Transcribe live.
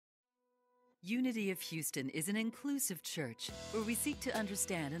Unity of Houston is an inclusive church where we seek to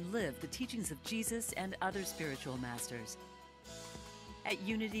understand and live the teachings of Jesus and other spiritual masters. At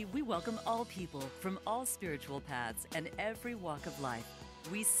Unity, we welcome all people from all spiritual paths and every walk of life.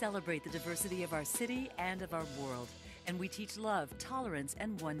 We celebrate the diversity of our city and of our world, and we teach love, tolerance,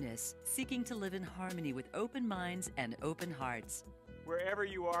 and oneness, seeking to live in harmony with open minds and open hearts. Wherever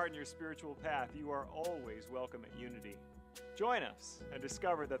you are in your spiritual path, you are always welcome at Unity. Join us and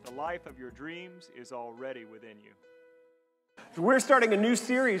discover that the life of your dreams is already within you. We're starting a new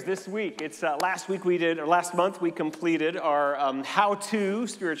series this week. It's last month we completed our How-To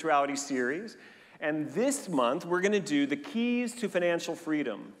Spirituality series. And this month we're going to do the keys to financial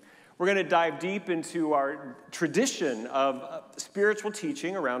freedom. We're going to dive deep into our tradition of spiritual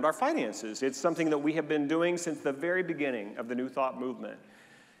teaching around our finances. It's something that we have been doing since the very beginning of the New Thought movement.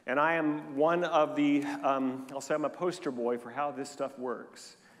 And I am one of the, I'll say I'm a poster boy for how this stuff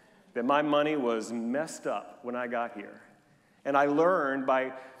works. That my money was messed up when I got here. And I learned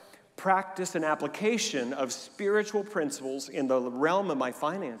by practice and application of spiritual principles in the realm of my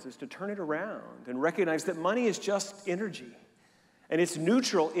finances to turn it around and recognize that money is just energy. And it's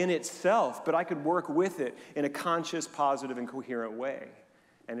neutral in itself, but I could work with it in a conscious, positive, and coherent way.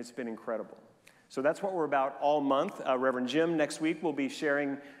 And it's been incredible. So that's what we're about all month. Reverend Jim next week will be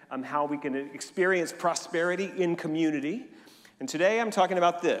sharing how we can experience prosperity in community. And today I'm talking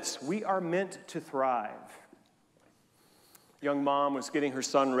about this. We are meant to thrive. Young mom was getting her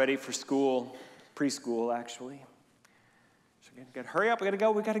son ready for school, preschool actually. She said, hurry up, we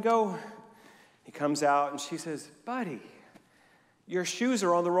gotta go. He comes out and she says, buddy, your shoes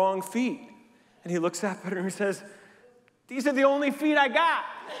are on the wrong feet. And he looks up at her and says, these are the only feet I got.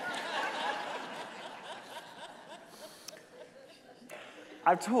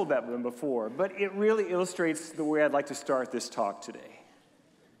 I've told that one before, but it really illustrates the way I'd like to start this talk today.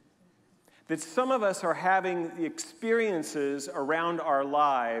 That some of us are having the experiences around our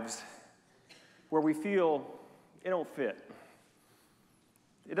lives where we feel it don't fit.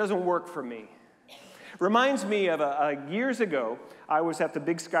 It doesn't work for me. Reminds me of years ago, I was at the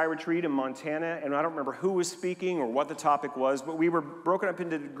Big Sky Retreat in Montana, and I don't remember who was speaking or what the topic was, but we were broken up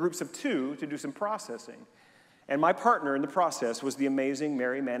into groups of two to do some processing. And my partner in the process was the amazing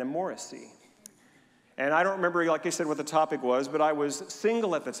Mary Manning Morrissey. And I don't remember, like I said, what the topic was, but I was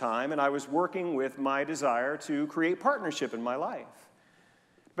single at the time, and I was working with my desire to create partnership in my life.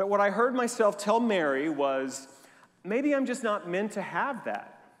 But what I heard myself tell Mary was, maybe I'm just not meant to have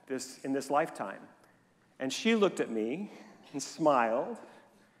that in this lifetime. And she looked at me and smiled,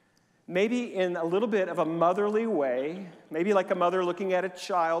 maybe in a little bit of a motherly way, maybe like a mother looking at a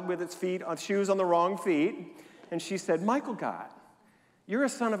child with its shoes on the wrong feet. And she said, Michael God, you're a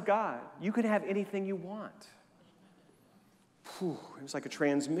son of God. You can have anything you want. Whew, it was like a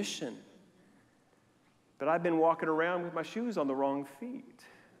transmission. But I've been walking around with my shoes on the wrong feet.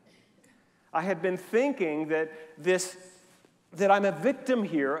 I had been thinking that I'm a victim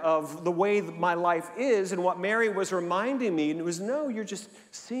here of the way that my life is, and what Mary was reminding me was, no, you're just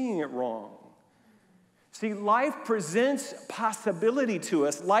seeing it wrong. See, life presents possibility to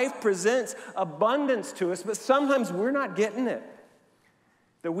us. Life presents abundance to us, but sometimes we're not getting it.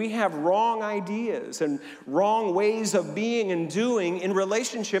 That we have wrong ideas and wrong ways of being and doing in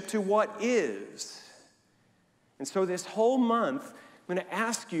relationship to what is. And so this whole month, I'm going to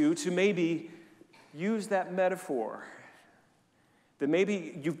ask you to maybe use that metaphor. That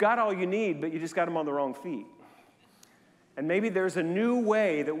maybe you've got all you need, but you just got them on the wrong feet. And maybe there's a new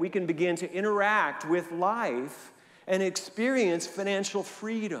way that we can begin to interact with life and experience financial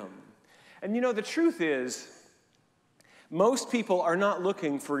freedom. And you know, the truth is, most people are not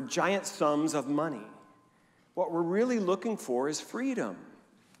looking for giant sums of money. What we're really looking for is freedom.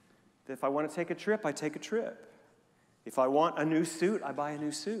 That if I want to take a trip, I take a trip. If I want a new suit, I buy a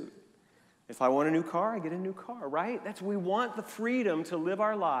new suit. If I want a new car, I get a new car, right? We want the freedom to live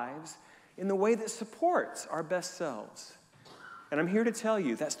our lives in the way that supports our best selves. And I'm here to tell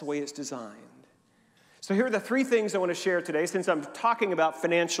you that's the way it's designed. So here are the three things I want to share today. Since I'm talking about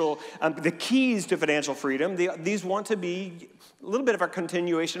the keys to financial freedom, these want to be a little bit of our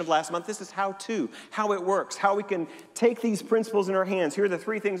continuation of last month. This is how it works, how we can take these principles in our hands. Here are the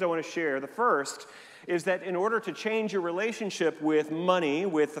three things I want to share. The first is that in order to change your relationship with money,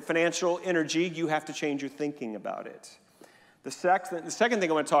 with the financial energy, you have to change your thinking about it. The second thing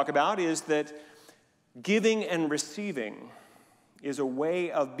I want to talk about is that giving and receiving is a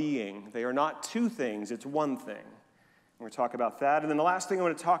way of being. They are not two things, it's one thing. We're going to talk about that. And then the last thing I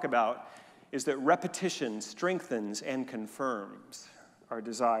want to talk about is that repetition strengthens and confirms our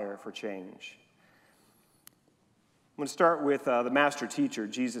desire for change. I'm going to start with the master teacher,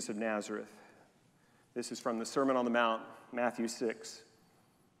 Jesus of Nazareth. This is from the Sermon on the Mount, Matthew 6.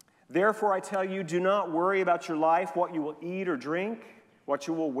 Therefore, I tell you, do not worry about your life, what you will eat or drink, what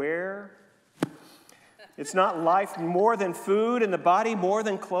you will wear. It's not life more than food and the body more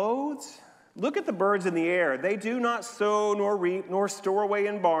than clothes? Look at the birds in the air. They do not sow nor reap nor store away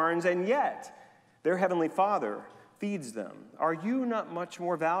in barns, and yet their heavenly Father feeds them. Are you not much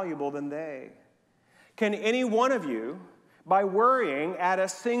more valuable than they? Can any one of you, by worrying, add a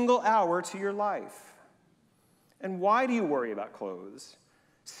single hour to your life? And why do you worry about clothes?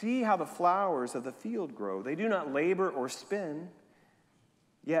 See how the flowers of the field grow. They do not labor or spin.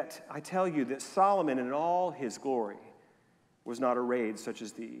 Yet I tell you that Solomon in all his glory was not arrayed such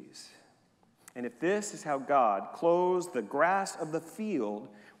as these. And if this is how God clothes the grass of the field,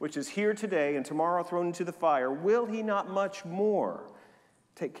 which is here today and tomorrow thrown into the fire, will he not much more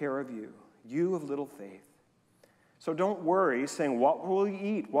take care of you, you of little faith? So don't worry, saying, what will we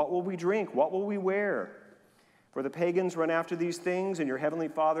eat? What will we drink? What will we wear? For the pagans run after these things, and your heavenly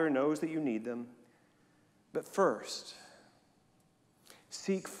Father knows that you need them. But first,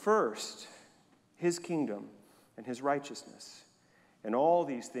 seek first his kingdom and his righteousness, and all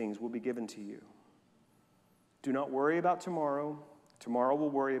these things will be given to you. Do not worry about tomorrow. Tomorrow will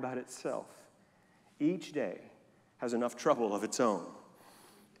worry about itself. Each day has enough trouble of its own.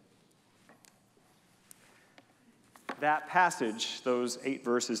 That passage, those 8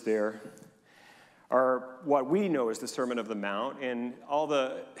 verses there, are what we know as the Sermon of the Mount, and all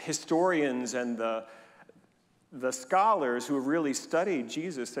the historians and the scholars who have really studied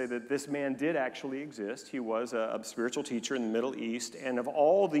Jesus say that this man did actually exist. He was a spiritual teacher in the Middle East, and of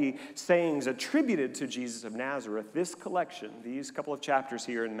all the sayings attributed to Jesus of Nazareth, this collection, these couple of chapters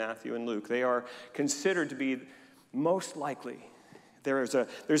here in Matthew and Luke, they are considered to be most likely. There's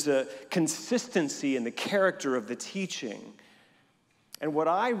a consistency in the character of the teaching. And what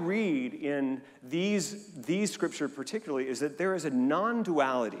I read in these scripture particularly is that there is a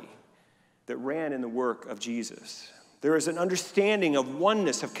non-duality that ran in the work of Jesus. There is an understanding of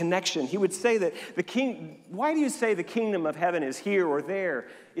oneness, of connection. He would say that why do you say the kingdom of heaven is here or there?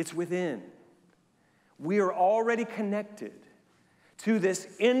 It's within. We are already connected to this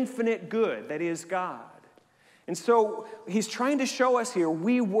infinite good that is God. And so he's trying to show us here,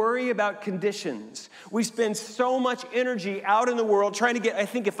 we worry about conditions. We spend so much energy out in the world trying to I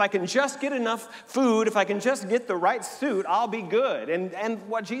think if I can just get enough food, if I can just get the right suit, I'll be good. And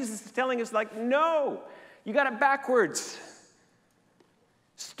what Jesus is telling us, like, no, you got it backwards.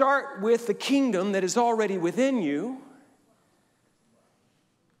 Start with the kingdom that is already within you,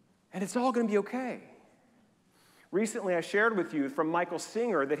 and it's all going to be okay. Recently, I shared with you from Michael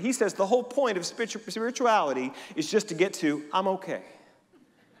Singer that he says the whole point of spirituality is just to get to, I'm okay.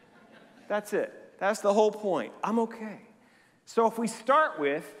 That's it. That's the whole point. I'm okay. So if we start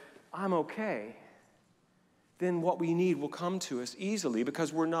with, I'm okay, then what we need will come to us easily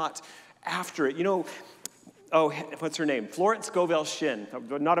because we're not after it. You know, what's her name? Florence Scovel Shinn.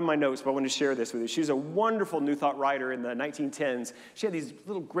 Not in my notes, but I want to share this with you. She's a wonderful New Thought writer in the 1910s. She had these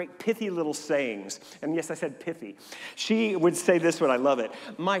little great pithy little sayings. And yes, I said pithy. She would say this one, I love it.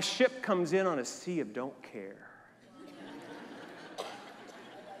 My ship comes in on a sea of don't care.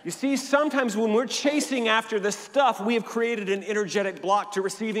 You see, sometimes when we're chasing after the stuff, we have created an energetic block to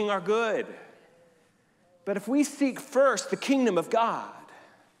receiving our good. But if we seek first the kingdom of God,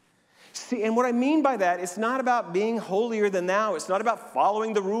 see, and what I mean by that, it's not about being holier than thou. It's not about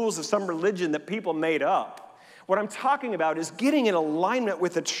following the rules of some religion that people made up. What I'm talking about is getting in alignment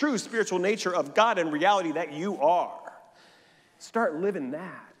with the true spiritual nature of God and reality that you are. Start living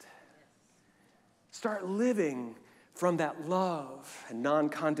that. Start living from that love and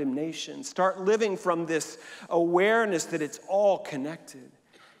non-condemnation. Start living from this awareness that it's all connected.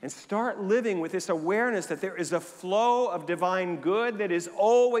 And start living with this awareness that there is a flow of divine good that is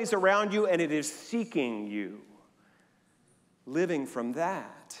always around you and it is seeking you. Living from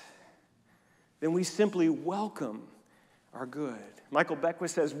that, then we simply welcome our good. Michael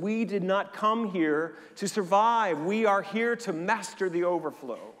Beckwith says, we did not come here to survive. We are here to master the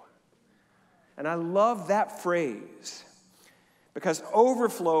overflow. And I love that phrase because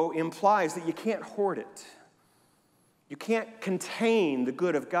overflow implies that you can't hoard it. You can't contain the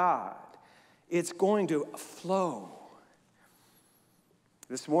good of God. It's going to flow.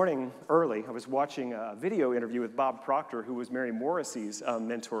 This morning, early, I was watching a video interview with Bob Proctor, who was Mary Morrissey's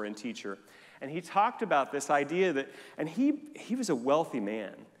mentor and teacher. And he talked about this idea that, and he was a wealthy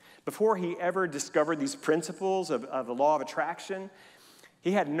man. Before he ever discovered these principles of the law of attraction,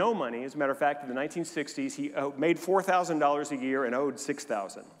 he had no money. As a matter of fact, in the 1960s, he made $4,000 a year and owed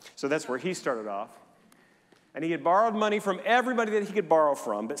 $6,000. So that's where he started off. And he had borrowed money from everybody that he could borrow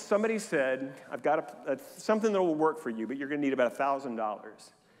from, but somebody said, I've got something that will work for you, but you're going to need about $1,000.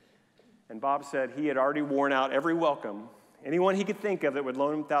 And Bob said he had already worn out every welcome, anyone he could think of that would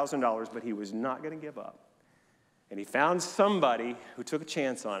loan him $1,000, but he was not going to give up. And he found somebody who took a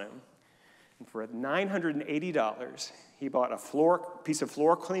chance on him. And for $980, he bought a piece of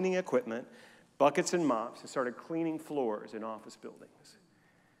floor cleaning equipment, buckets and mops, and started cleaning floors in office buildings.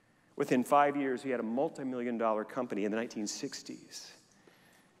 Within 5 years, he had a multi-million-dollar company in the 1960s.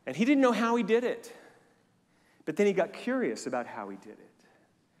 And he didn't know how he did it. But then he got curious about how he did it.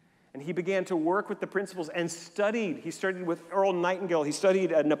 And he began to work with the principles and studied. He studied with Earl Nightingale. He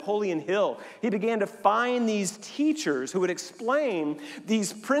studied Napoleon Hill. He began to find these teachers who would explain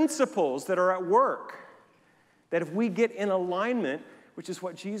these principles that are at work. That if we get in alignment, which is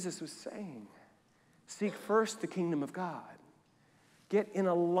what Jesus was saying, seek first the kingdom of God. Get in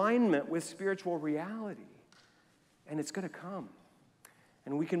alignment with spiritual reality, and it's going to come.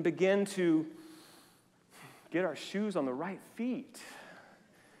 And we can begin to get our shoes on the right feet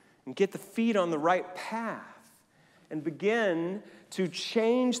and get the feet on the right path and begin to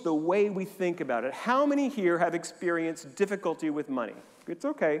change the way we think about it. How many here have experienced difficulty with money? It's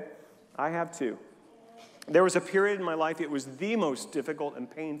okay. I have too. There was a period in my life, it was the most difficult and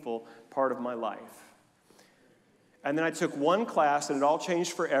painful part of my life. And then I took one class, and it all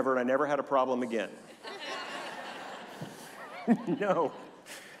changed forever, and I never had a problem again. No.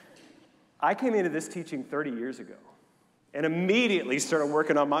 I came into this teaching 30 years ago and immediately started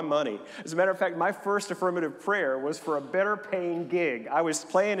working on my money. As a matter of fact, my first affirmative prayer was for a better paying gig. I was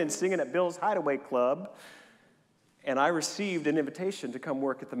playing and singing at Bill's Hideaway Club, and I received an invitation to come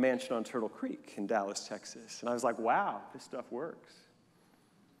work at the mansion on Turtle Creek in Dallas, Texas. And I was like, wow, this stuff works.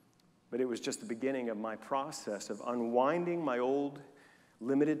 But it was just the beginning of my process of unwinding my old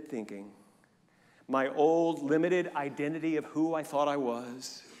limited thinking, my old limited identity of who I thought I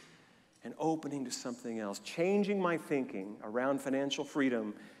was, and opening to something else. Changing my thinking around financial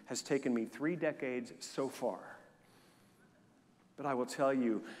freedom has taken me 3 decades so far. But I will tell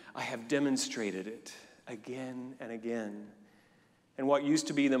you, I have demonstrated it again and again. And what used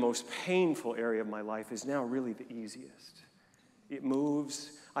to be the most painful area of my life is now really the easiest. It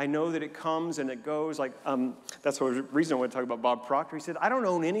moves. I know that it comes and it goes. That's the reason I want to talk about Bob Proctor. He said, I don't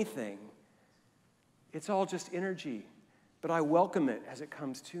own anything. It's all just energy. But I welcome it as it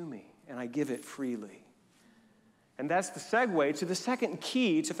comes to me, and I give it freely. And that's the segue to the second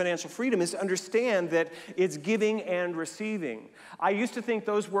key to financial freedom, is to understand that it's giving and receiving. I used to think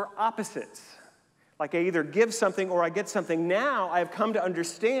those were opposites. Like I either give something or I get something. Now I've come to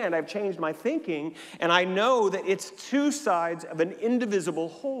understand, I've changed my thinking, and I know that it's two sides of an indivisible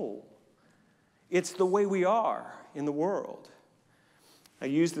whole. It's the way we are in the world. I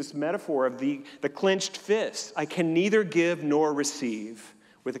use this metaphor of the clenched fist. I can neither give nor receive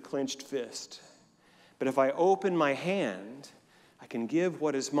with a clenched fist. But if I open my hand, I can give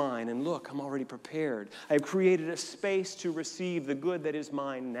what is mine, and look, I'm already prepared. I've created a space to receive the good that is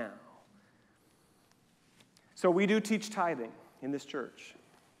mine now. So we do teach tithing in this church.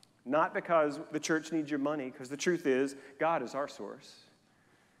 Not because the church needs your money, because the truth is, God is our source.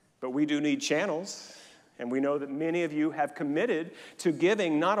 But we do need channels, and we know that many of you have committed to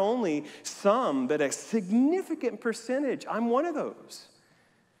giving not only some, but a significant percentage. I'm one of those.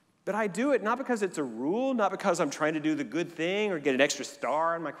 But I do it not because it's a rule, not because I'm trying to do the good thing or get an extra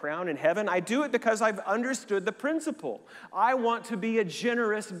star on my crown in heaven. I do it because I've understood the principle. I want to be a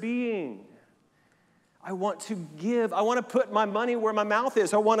generous being. I want to give. I want to put my money where my mouth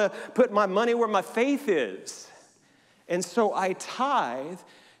is. I want to put my money where my faith is. And so I tithe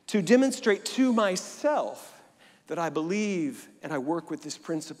to demonstrate to myself that I believe and I work with this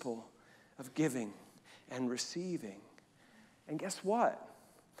principle of giving and receiving. And guess what?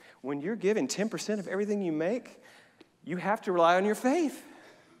 When you're giving 10% of everything you make, you have to rely on your faith.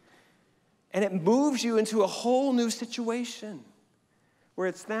 And it moves you into a whole new situation where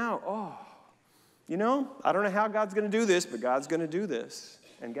it's now, I don't know how God's going to do this, but God's going to do this.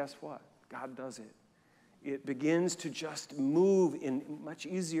 And guess what? God does it. It begins to just move in much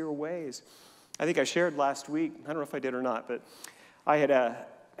easier ways. I think I shared last week, I don't know if I did or not, but I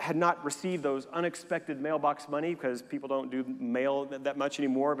had not received those unexpected mailbox money because people don't do mail that much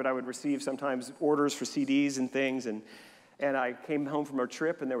anymore, but I would receive sometimes orders for CDs and things. And I came home from a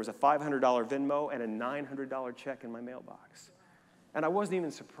trip, and there was a $500 Venmo and a $900 check in my mailbox. And I wasn't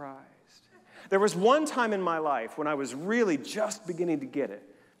even surprised. There was one time in my life when I was really just beginning to get it,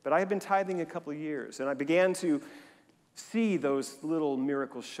 but I had been tithing a couple of years, and I began to see those little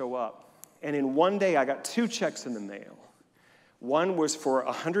miracles show up. And in one day, I got 2 checks in the mail. One was for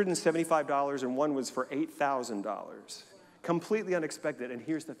 $175 and one was for $8,000. Completely unexpected. And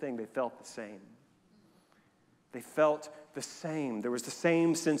here's the thing, they felt the same. They felt the same. There was the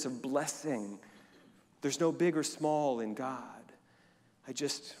same sense of blessing. There's no big or small in God.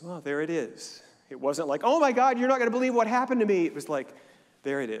 There it is. It wasn't like, oh my God, you're not going to believe what happened to me. It was like,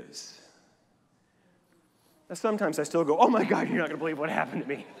 there it is. Now, sometimes I still go, oh my God, you're not going to believe what happened to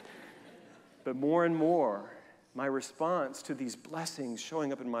me. But more and more, my response to these blessings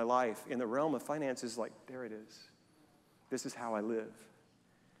showing up in my life in the realm of finances is like, there it is. This is how I live.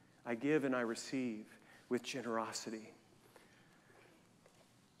 I give and I receive with generosity.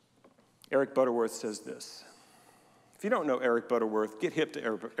 Eric Butterworth says this. If you don't know Eric Butterworth, get hip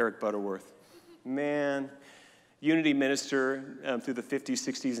to Eric Butterworth. Man, Unity minister through the 50s,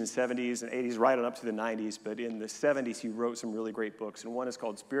 60s, and 70s, and 80s, right on up to the 90s. But in the 70s, he wrote some really great books. And one is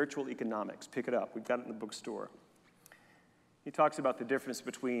called Spiritual Economics. Pick it up. We've got it in the bookstore. He talks about the difference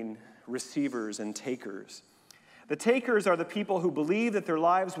between receivers and takers. The takers are the people who believe that their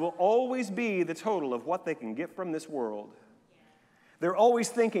lives will always be the total of what they can get from this world. They're always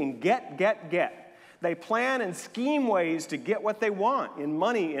thinking, get, get, get. They plan and scheme ways to get what they want in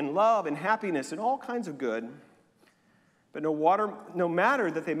money, in love, in happiness, and all kinds of good. But no matter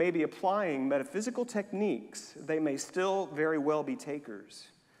that they may be applying metaphysical techniques, they may still very well be takers.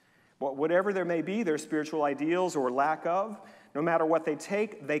 Whatever there may be their spiritual ideals or lack of, no matter what they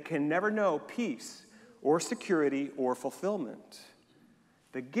take, they can never know peace or security or fulfillment.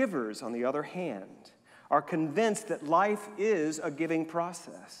 The givers, on the other hand, are convinced that life is a giving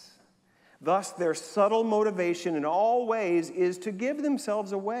process. Thus, their subtle motivation in all ways is to give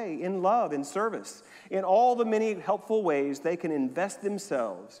themselves away in love, in service, in all the many helpful ways they can invest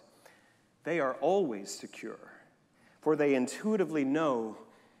themselves. They are always secure, for they intuitively know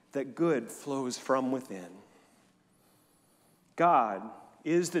that good flows from within. God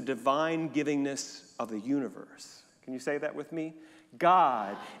is the divine givingness of the universe. Can you say that with me?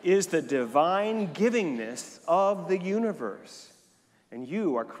 God is the divine givingness of the universe. And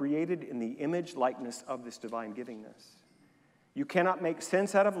you are created in the image likeness of this divine givingness. You cannot make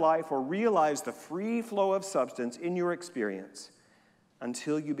sense out of life or realize the free flow of substance in your experience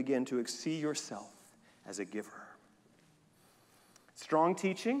until you begin to see yourself as a giver. Strong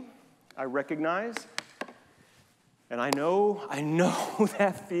teaching, I recognize. And I know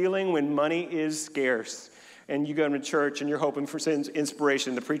that feeling when money is scarce. And you go to church and you're hoping for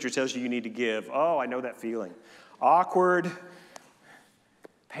inspiration. The preacher tells you need to give. Oh, I know that feeling. Awkward.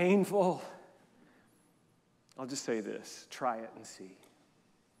 Painful. I'll just say this. Try it and see.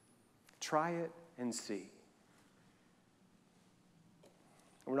 Try it and see.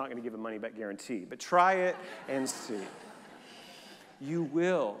 We're not going to give a money-back guarantee, but try it and see. You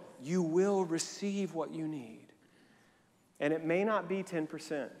will receive what you need. And it may not be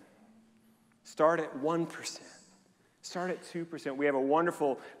 10%. Start at 1%. Start at 2%. We have a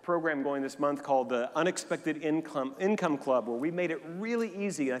wonderful program going this month called the Unexpected Income Club, where we made it really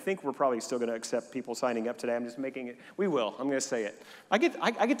easy. And I think we're probably still going to accept people signing up today. I'm just making it. We will. I'm going to say it. I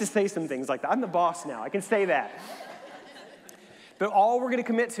get to say some things like that. I'm the boss now. I can say that. But all we're going to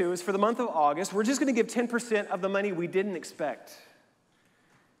commit to is for the month of August, we're just going to give 10% of the money we didn't expect.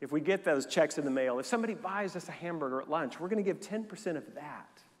 If we get those checks in the mail, if somebody buys us a hamburger at lunch, we're going to give 10% of that.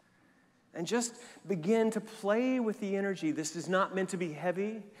 And just begin to play with the energy. This is not meant to be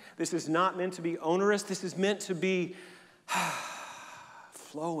heavy. This is not meant to be onerous. This is meant to be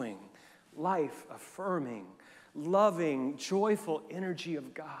flowing, life-affirming, loving, joyful energy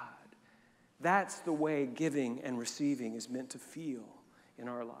of God. That's the way giving and receiving is meant to feel in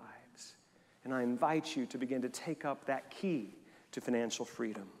our lives. And I invite you to begin to take up that key to financial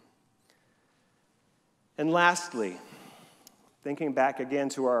freedom. And lastly, thinking back again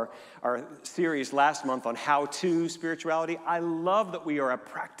to our series last month on how-to spirituality, I love that we are a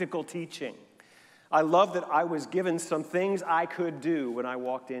practical teaching. I love that I was given some things I could do when I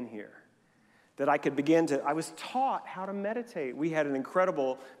walked in here. That I was taught how to meditate. We had an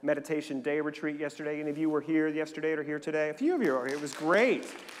incredible meditation day retreat yesterday. Any of you were here yesterday or here today? A few of you are here. It was great.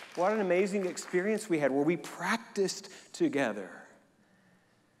 What an amazing experience we had where we practiced together.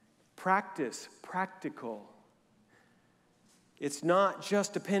 Practice, practical. It's not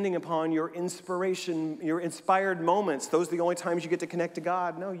just depending upon your inspiration, your inspired moments. Those are the only times you get to connect to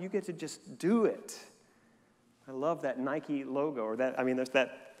God. No, you get to just do it. I love that Nike logo, or there's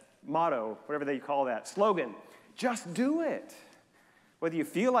that motto, whatever they call that, slogan. Just do it. Whether you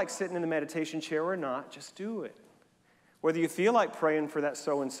feel like sitting in the meditation chair or not, just do it. Whether you feel like praying for that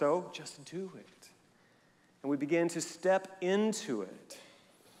so-and-so, just do it. And we begin to step into it.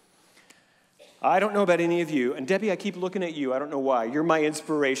 I don't know about any of you, and Debbie, I keep looking at you. I don't know why. You're my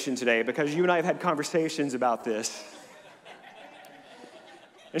inspiration today because you and I have had conversations about this.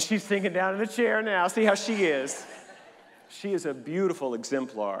 And she's sinking down in the chair now. See how she is. She is a beautiful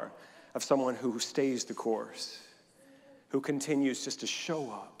exemplar of someone who stays the course, who continues just to show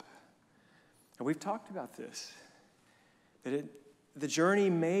up. And we've talked about this, that the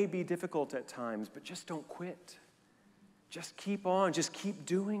journey may be difficult at times, but just don't quit. Just keep on. Just keep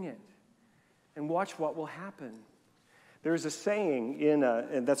doing it. And watch what will happen. There's a saying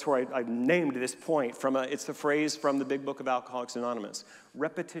and that's where I named this point, it's a phrase from the big book of Alcoholics Anonymous.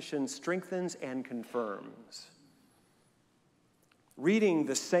 Repetition strengthens and confirms. Reading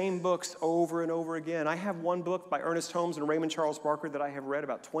the same books over and over again. I have one book by Ernest Holmes and Raymond Charles Barker that I have read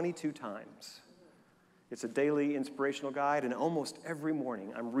about 22 times. It's a daily inspirational guide, and almost every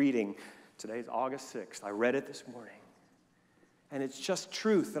morning I'm reading. Today's August 6th. I read it this morning. And it's just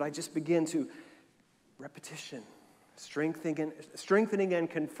truth that I just begin to repetition, strengthening and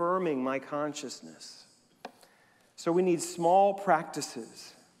confirming my consciousness. So we need small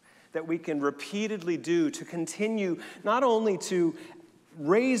practices that we can repeatedly do to continue not only to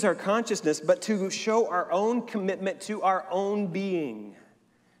raise our consciousness, but to show our own commitment to our own being.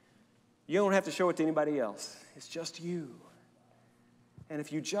 You don't have to show it to anybody else. It's just you. And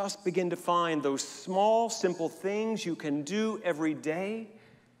if you just begin to find those small, simple things you can do every day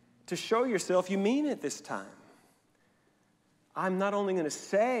to show yourself you mean it this time. I'm not only going to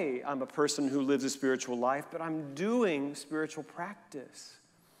say I'm a person who lives a spiritual life, but I'm doing spiritual practice.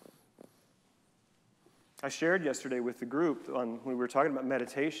 I shared yesterday with the group when we were talking about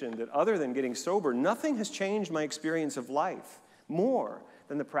meditation that other than getting sober, nothing has changed my experience of life more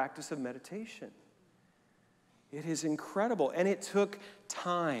than the practice of meditation. It is incredible, and it took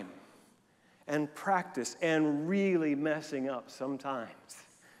time and practice and really messing up sometimes.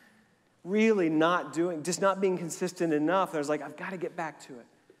 Really just not being consistent enough. I was like, I've got to get back to it.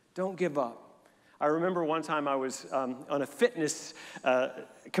 Don't give up. I remember one time I was on a fitness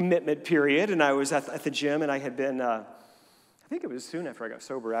commitment period, and I was at the gym, and I had been, I think it was soon after I got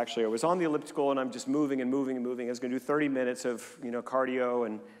sober, actually. I was on the elliptical, and I'm just moving and moving and moving. I was going to do 30 minutes of,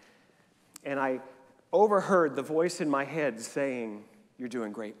 cardio, and I overheard the voice in my head saying, "You're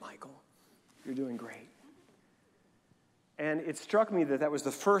doing great, Michael. You're doing great." And it struck me that was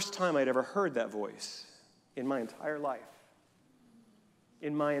the first time I'd ever heard that voice in my entire life.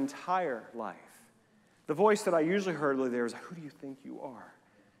 In my entire life. The voice that I usually heard there was, "Who do you think you are?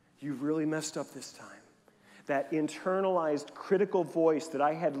 You've really messed up this time." That internalized critical voice that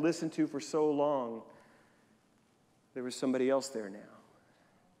I had listened to for so long, there was somebody else there now.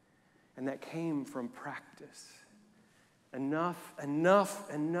 And that came from practice. Enough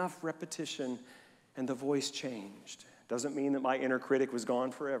repetition, and the voice changed. Doesn't mean that my inner critic was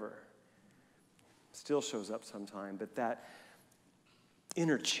gone forever. Still shows up sometime, but that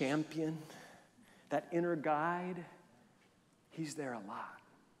inner champion, that inner guide, he's there a lot.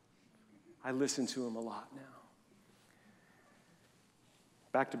 I listen to him a lot now.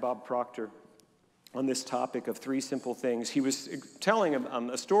 Back to Bob Proctor. On this topic of 3 simple things, he was telling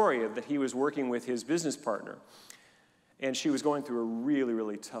a story that he was working with his business partner, and she was going through a really,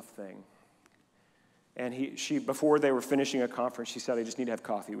 really tough thing. And before they were finishing a conference, she said, "I just need to have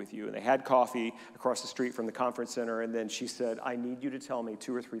coffee with you." And they had coffee across the street from the conference center, and then she said, "I need you to tell me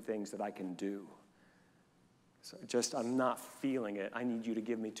 2 or 3 things that I can do. So I'm not feeling it. I need you to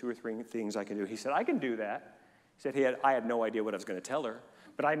give me 2 or 3 things I can do." He said, "I can do that." He said I had no idea what I was going to tell her.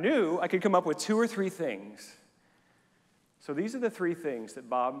 But I knew I could come up with 2 or 3 things. So these are the 3 things that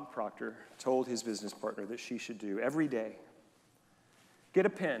Bob Proctor told his business partner that she should do every day. Get a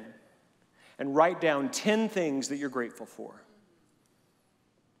pen and write down 10 things that you're grateful for.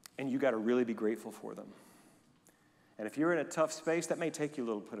 And you got to really be grateful for them. And if you're in a tough space, that may take you a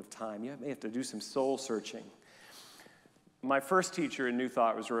little bit of time. You may have to do some soul searching. My first teacher in New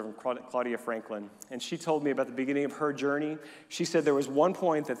Thought was Reverend Claudia Franklin, and she told me about the beginning of her journey. She said there was one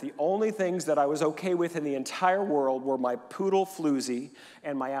point that the only things that I was okay with in the entire world were my poodle Floozy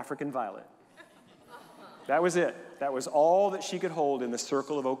and my African violet. That was it. That was all that she could hold in the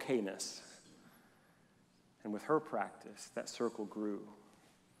circle of okayness. And with her practice, that circle grew.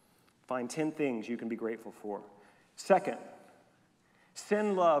 Find 10 things you can be grateful for. Second,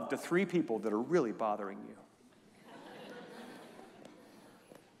 send love to 3 people that are really bothering you.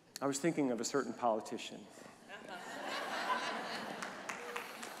 I was thinking of a certain politician.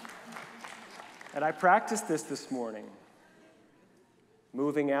 And I practiced this morning,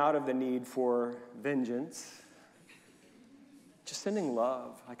 moving out of the need for vengeance, just sending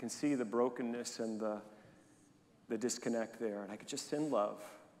love. I can see the brokenness and the disconnect there, and I could just send love.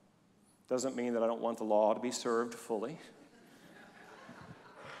 Doesn't mean that I don't want the law to be served fully.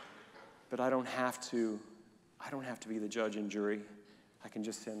 But I don't have to be the judge and jury. I can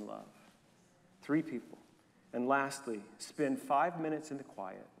just send love. 3 people. And lastly, spend 5 minutes in the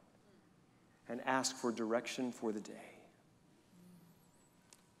quiet and ask for direction for the day.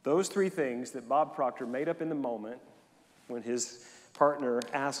 Those 3 things that Bob Proctor made up in the moment when his partner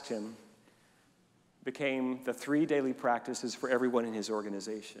asked him became the 3 daily practices for everyone in his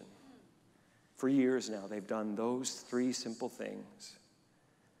organization. For years now, they've done those 3 simple things.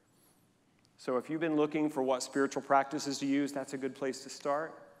 So if you've been looking for what spiritual practices to use, that's a good place to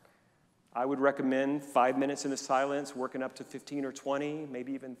start. I would recommend 5 minutes in the silence, working up to 15 or 20,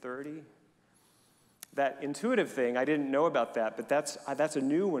 maybe even 30. That intuitive thing, I didn't know about that, but that's a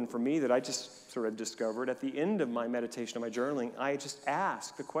new one for me that I just sort of discovered. At the end of my meditation, of my journaling, I just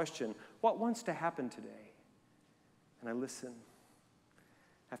ask the question, what wants to happen today? And I listen.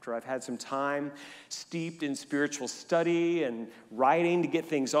 After I've had some time steeped in spiritual study and writing to get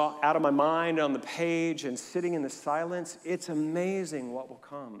things out of my mind on the page and sitting in the silence, it's amazing what will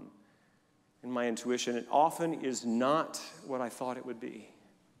come in my intuition. It often is not what I thought it would be.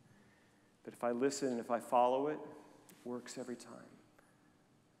 But if I listen and if I follow it, it works every time.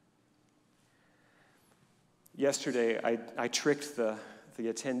 Yesterday, I tricked the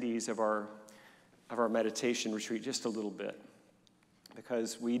attendees of our meditation retreat just a little bit,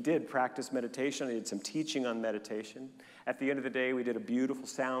 because we did practice meditation. I did some teaching on meditation. At the end of the day, we did a beautiful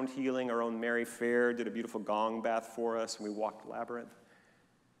sound healing. Our own Mary Fair did a beautiful gong bath for us, and we walked the labyrinth.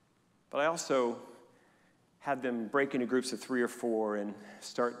 But I also had them break into groups of 3 or 4 and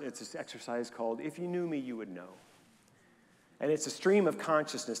start, it's this exercise called, If You Knew Me, You Would Know. And it's a stream of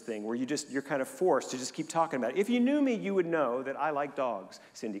consciousness thing where you're kind of forced to just keep talking about it. If you knew me, you would know that I like dogs,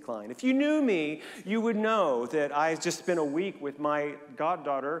 Cindy Klein. If you knew me, you would know that I just spent a week with my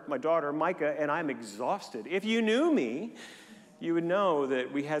goddaughter, my daughter, Micah, and I'm exhausted. If you knew me, you would know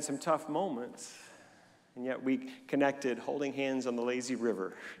that we had some tough moments, and yet we connected holding hands on the lazy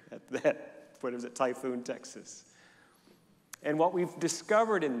river at Typhoon, Texas. And what we've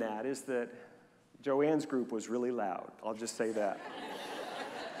discovered in that is that Joanne's group was really loud. I'll just say that.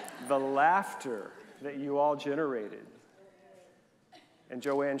 The laughter that you all generated, and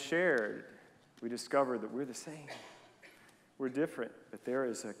Joanne shared, we discovered that we're the same. We're different, but there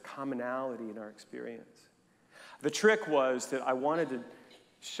is a commonality in our experience. The trick was that I wanted to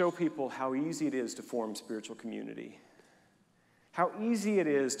show people how easy it is to form spiritual community. How easy it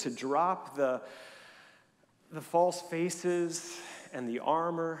is to drop the false faces and the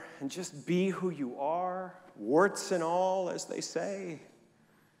armor and just be who you are, warts and all, as they say,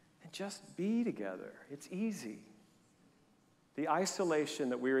 and just be together. It's easy. The isolation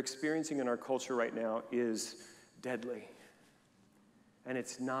that we're experiencing in our culture right now is deadly, and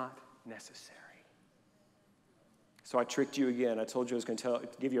it's not necessary. So I tricked you again. I told you I was going to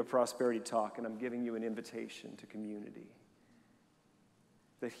give you a prosperity talk, and I'm giving you an invitation to community.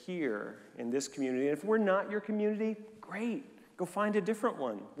 That here, in this community, and if we're not your community, great. Go find a different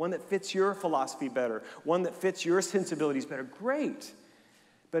one that fits your philosophy better, one that fits your sensibilities better, great.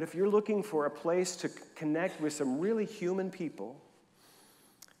 But if you're looking for a place to connect with some really human people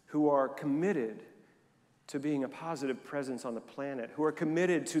who are committed to being a positive presence on the planet, who are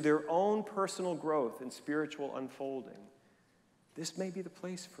committed to their own personal growth and spiritual unfolding, this may be the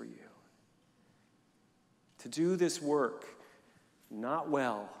place for you. To do this work, not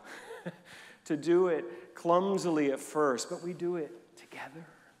well, to do it clumsily at first, but we do it together.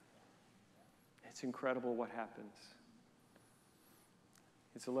 It's incredible what happens.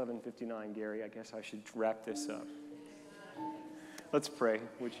 It's 11:59, Gary. I guess I should wrap this up. Let's pray,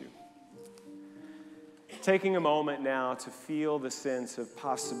 would you? Taking a moment now to feel the sense of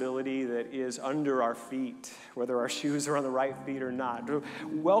possibility that is under our feet, whether our shoes are on the right feet or not. To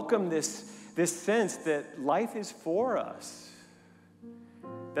welcome this sense that life is for us.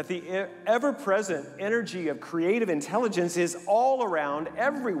 That the ever-present energy of creative intelligence is all around,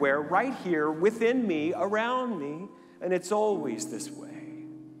 everywhere, right here, within me, around me, and it's always this way.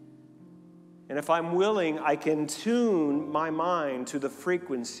 And if I'm willing, I can tune my mind to the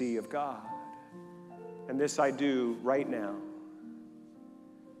frequency of God. And this I do right now.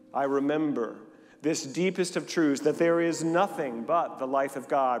 I remember this deepest of truths, that there is nothing but the life of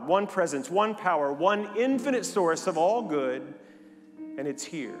God, one presence, one power, one infinite source of all good. And it's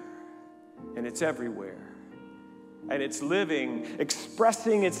here, and it's everywhere, and it's living,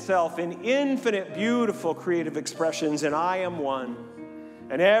 expressing itself in infinite, beautiful, creative expressions, and I am one,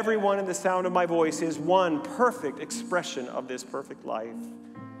 and everyone in the sound of my voice is one perfect expression of this perfect life.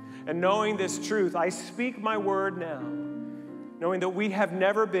 And knowing this truth, I speak my word now, knowing that we have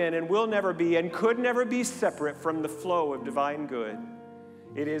never been and will never be and could never be separate from the flow of divine good.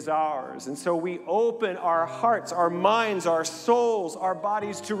 It is ours. And so we open our hearts, our minds, our souls, our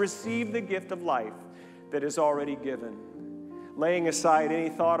bodies to receive the gift of life that is already given. Laying aside any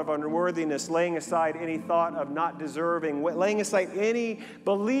thought of unworthiness, laying aside any thought of not deserving, laying aside any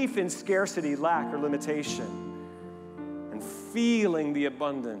belief in scarcity, lack, or limitation, and feeling the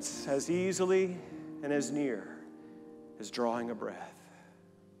abundance as easily and as near as drawing a breath.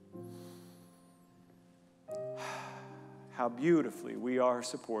 How beautifully we are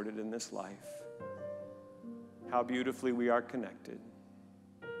supported in this life. How beautifully we are connected.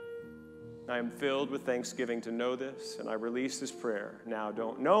 I am filled with thanksgiving to know this, and I release this prayer now,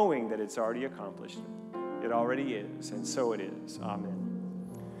 knowing that it's already accomplished. It already is, and so it is. Amen.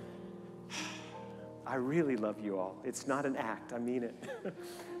 I really love you all. It's not an act. I mean it.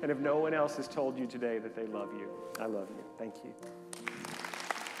 And if no one else has told you today that they love you, I love you. Thank you.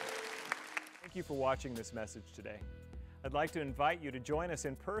 Thank you for watching this message today. I'd like to invite you to join us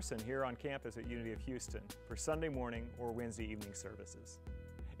in person here on campus at Unity of Houston for Sunday morning or Wednesday evening services.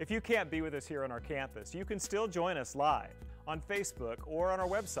 If you can't be with us here on our campus, you can still join us live on Facebook or on our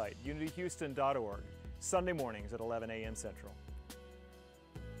website, unityhouston.org, Sunday mornings at 11 a.m. Central.